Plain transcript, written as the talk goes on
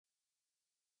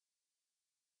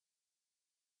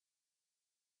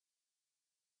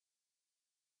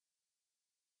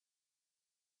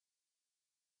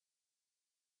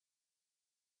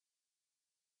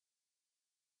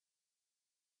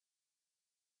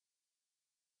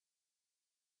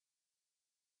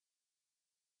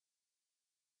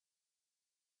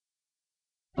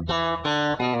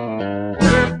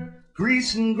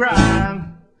Grease and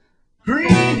grime,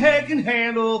 Greenhead can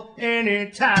handle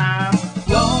any time.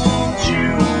 Don't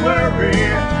you worry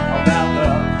about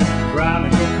the grime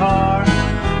in your car.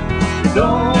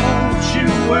 Don't you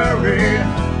worry,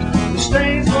 the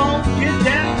stains won't get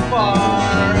that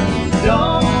far.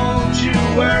 Don't you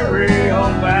worry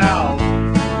about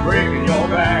breaking your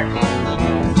back.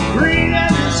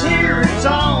 Greenhead is here, it's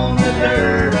on the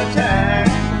dirt attack.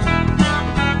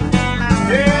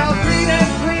 Yeah, Greenhead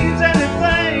cleans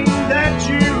anything that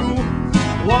you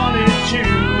wanted to.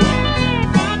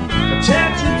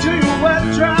 Attention to your wet,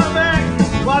 dry back,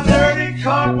 while dirty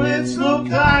carpets look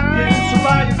like this. So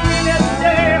buy your Greenhead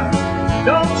today,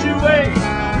 don't you wait.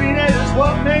 Greenhead is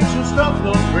what makes your stuff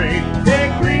look great.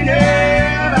 Hey,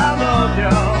 Greenhead, I love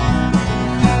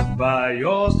you. Buy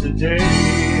yours today.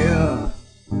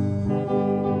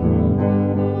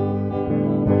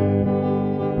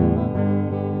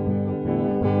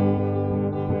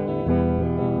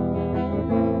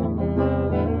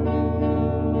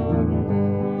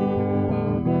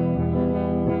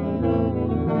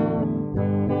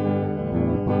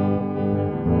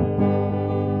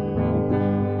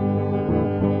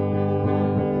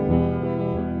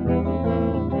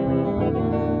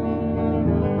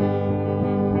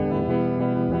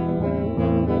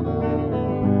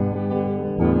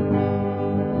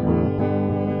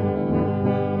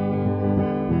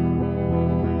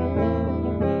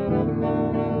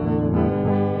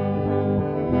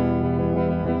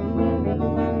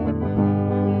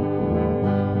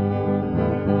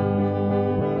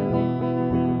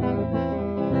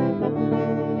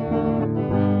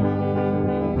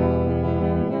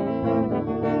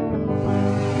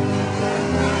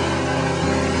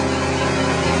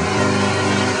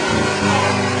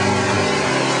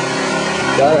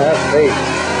 Gotta have faith.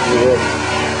 You will.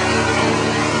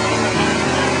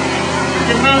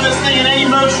 You can move this thing in any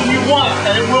motion you want,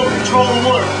 and it will control the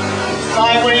water.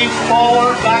 Sideways,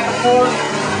 forward, back and forth.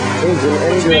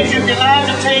 Which means you can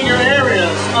agitate your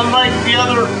areas, unlike the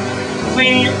other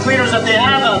cleaners that they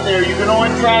have out there. You can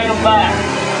only drag them back.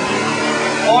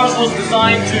 Ours was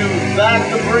designed to back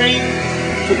debris,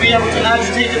 to be able to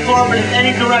agitate the carpet in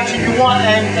any direction you want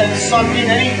and suck in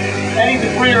any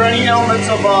debris or any elements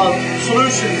of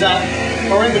solutions that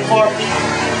are in the carpet.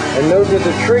 And note that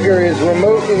the trigger is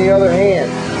remote in the other hand,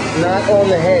 not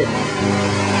on the head.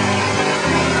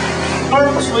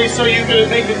 Purposely so you can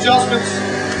make adjustments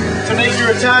to make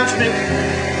your attachment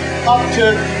up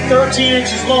to 13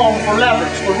 inches long for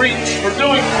leverage, for reach, for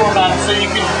doing format, so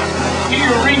you can get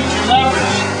your reach and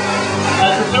leverage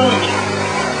as you're doing it.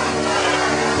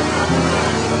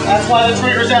 That's why the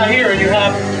trigger's out here, and you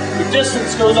have the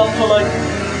distance goes up to like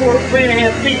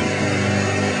 3.5 feet.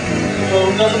 So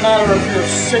it doesn't matter if you're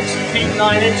 6 feet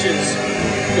 9 inches,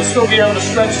 you'll still be able to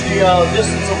stretch the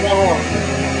distance of one arm.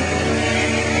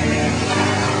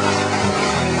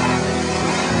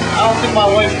 I don't think my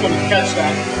wife's going to catch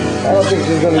that. I don't think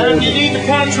she's going to. And if you need to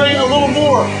penetrate a little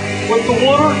more with the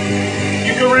water,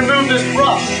 you can remove this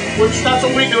brush, which that's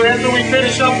what we do after we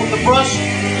finish up with the brush.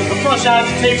 The brush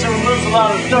agitates and removes a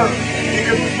lot of dirt. You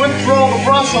can withdraw the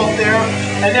brush off there,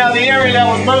 and now the area that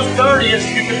was most dirtiest,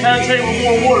 you can penetrate with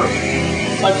more water.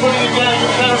 By putting it down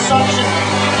with better suction,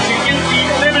 you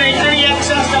eliminate any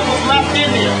excess that was left in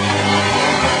here.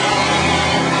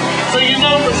 So you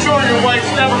know for sure your wife's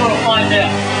never going to find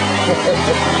out.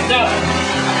 Never.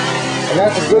 And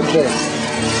that's a good thing.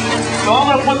 So I'm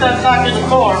going to put that back in the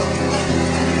car,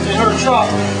 in her truck,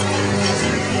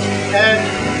 and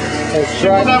she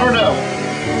will never know.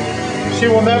 She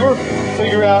will never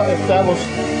figure out if that was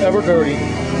ever dirty.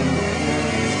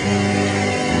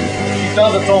 She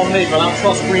does it on me, but I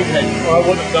trust Greenhead, or I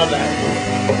wouldn't have done that.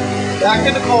 Back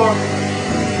in the car.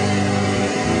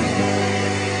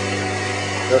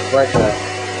 Just like that.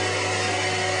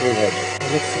 Greenhead.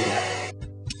 Let's see that.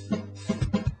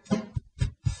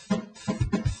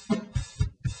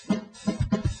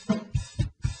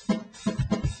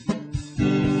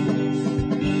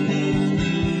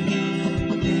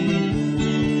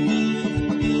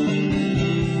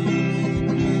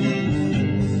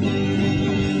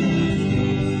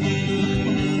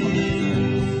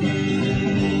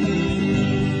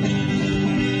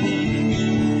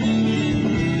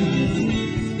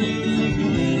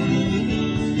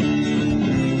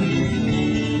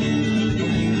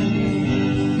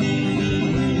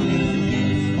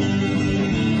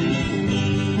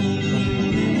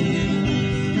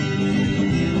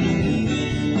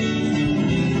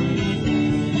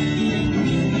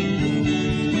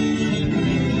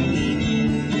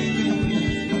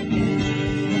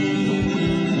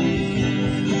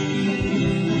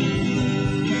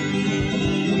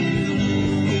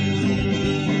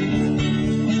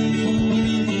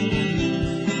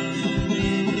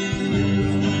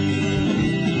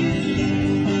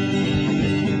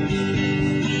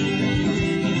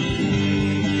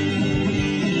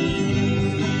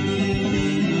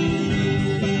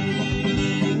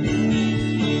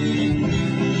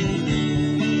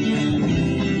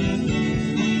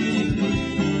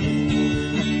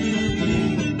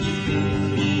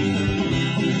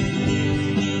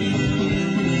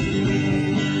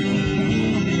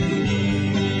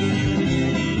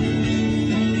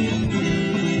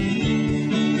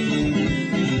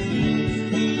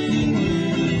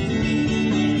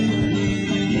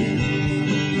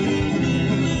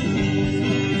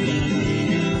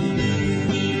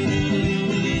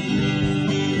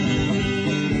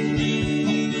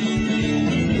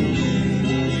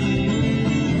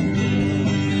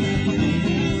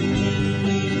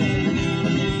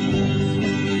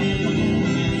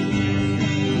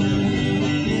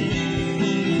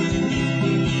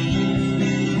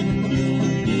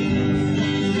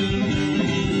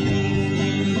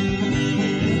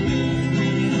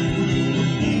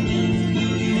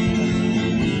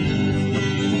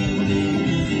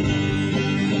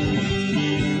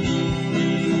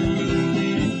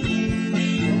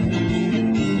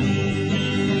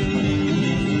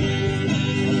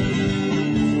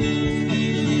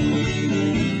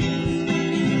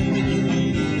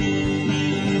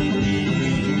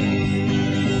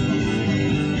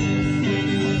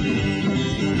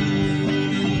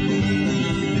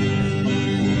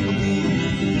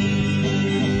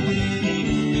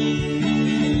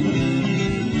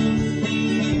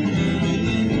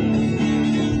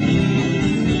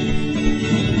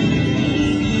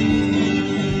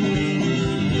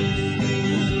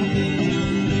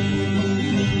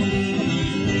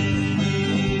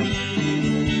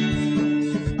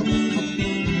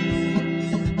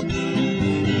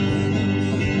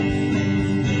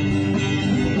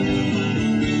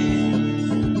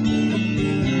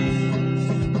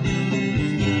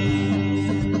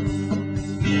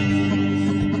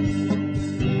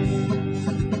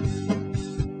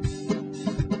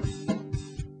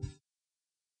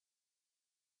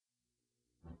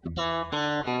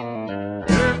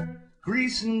 Dirt,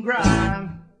 grease, and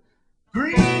grime,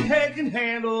 Greenhead can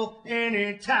handle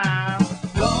any time.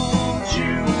 Don't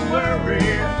you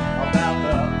worry about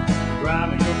the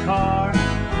grime in your car.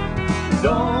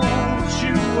 Don't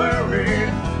you worry